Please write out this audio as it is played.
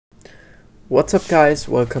What's up guys,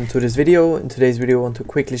 welcome to this video. In today's video I want to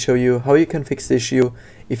quickly show you how you can fix the issue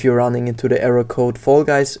if you're running into the error code Fall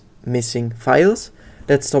Guys missing files.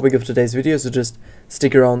 That's the topic of today's video, so just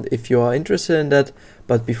stick around if you are interested in that.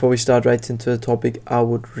 But before we start right into the topic, I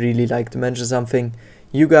would really like to mention something.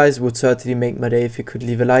 You guys would certainly make my day if you could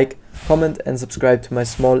leave a like, comment and subscribe to my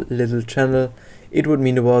small little channel. It would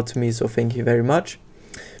mean the world to me, so thank you very much.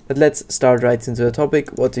 But let's start right into the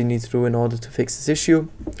topic. What do you need to do in order to fix this issue?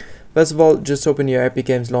 First of all, just open your Epic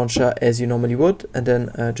Games launcher as you normally would, and then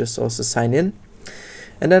just also sign in.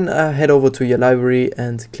 And then head over to your library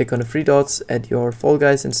and click on the three dots, add your Fall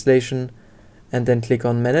Guys installation, and then click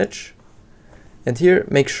on Manage. And here,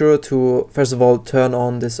 make sure to, first of all, turn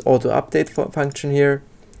on this auto update function here.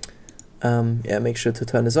 Make sure to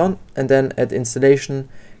turn this on. And then at installation,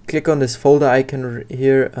 click on this folder icon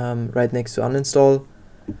here, right next to uninstall.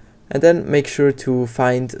 And then make sure to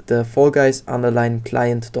find the Fall Guys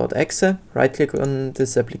 _client.exe. Right click on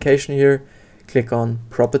this application here, click on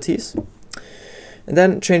Properties. And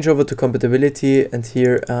then change over to compatibility, and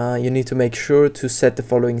here you need to make sure to set the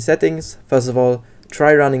following settings. First of all,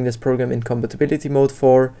 try running this program in compatibility mode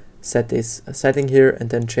 4, set this setting here, and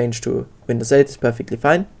then change to Windows 8 is perfectly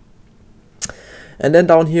fine. And then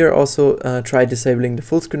down here also try disabling the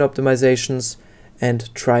full screen optimizations and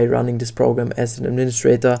try running this program as an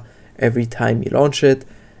administrator every time you launch it,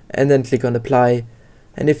 and then click on Apply.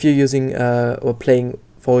 And if you're using or playing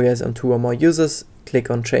Fall Guys on 2 or more users, click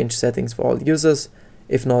on Change Settings for all users.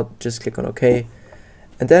 If not, just click on OK.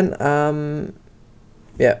 And then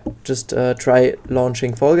just try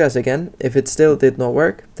launching Fall Guys again. If it still did not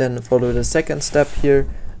work, then follow the second step here.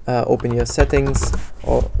 Open your settings,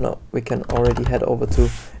 or no, we can already head over to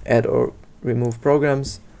add or remove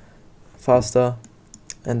programs faster.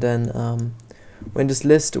 And then when this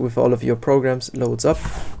list with all of your programs loads up,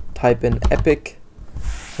 type in Epic,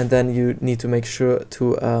 and then you need to make sure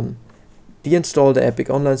to deinstall the Epic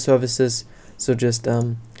Online Services. So just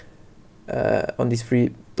on these three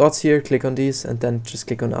dots here, click on these, and then just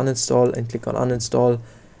click on uninstall and click on uninstall,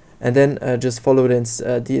 and then just follow the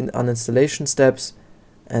uninstallation steps,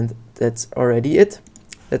 and that's already it.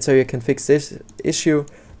 That's how you can fix this issue.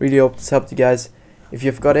 Really hope this helped you guys. If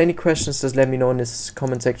you've got any questions, just let me know in this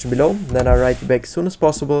comment section below, then I'll write you back as soon as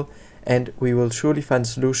possible and we will surely find a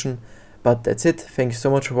solution. But that's it. Thank you so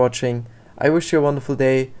much for watching. I wish you a wonderful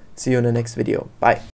day. See you in the next video. Bye.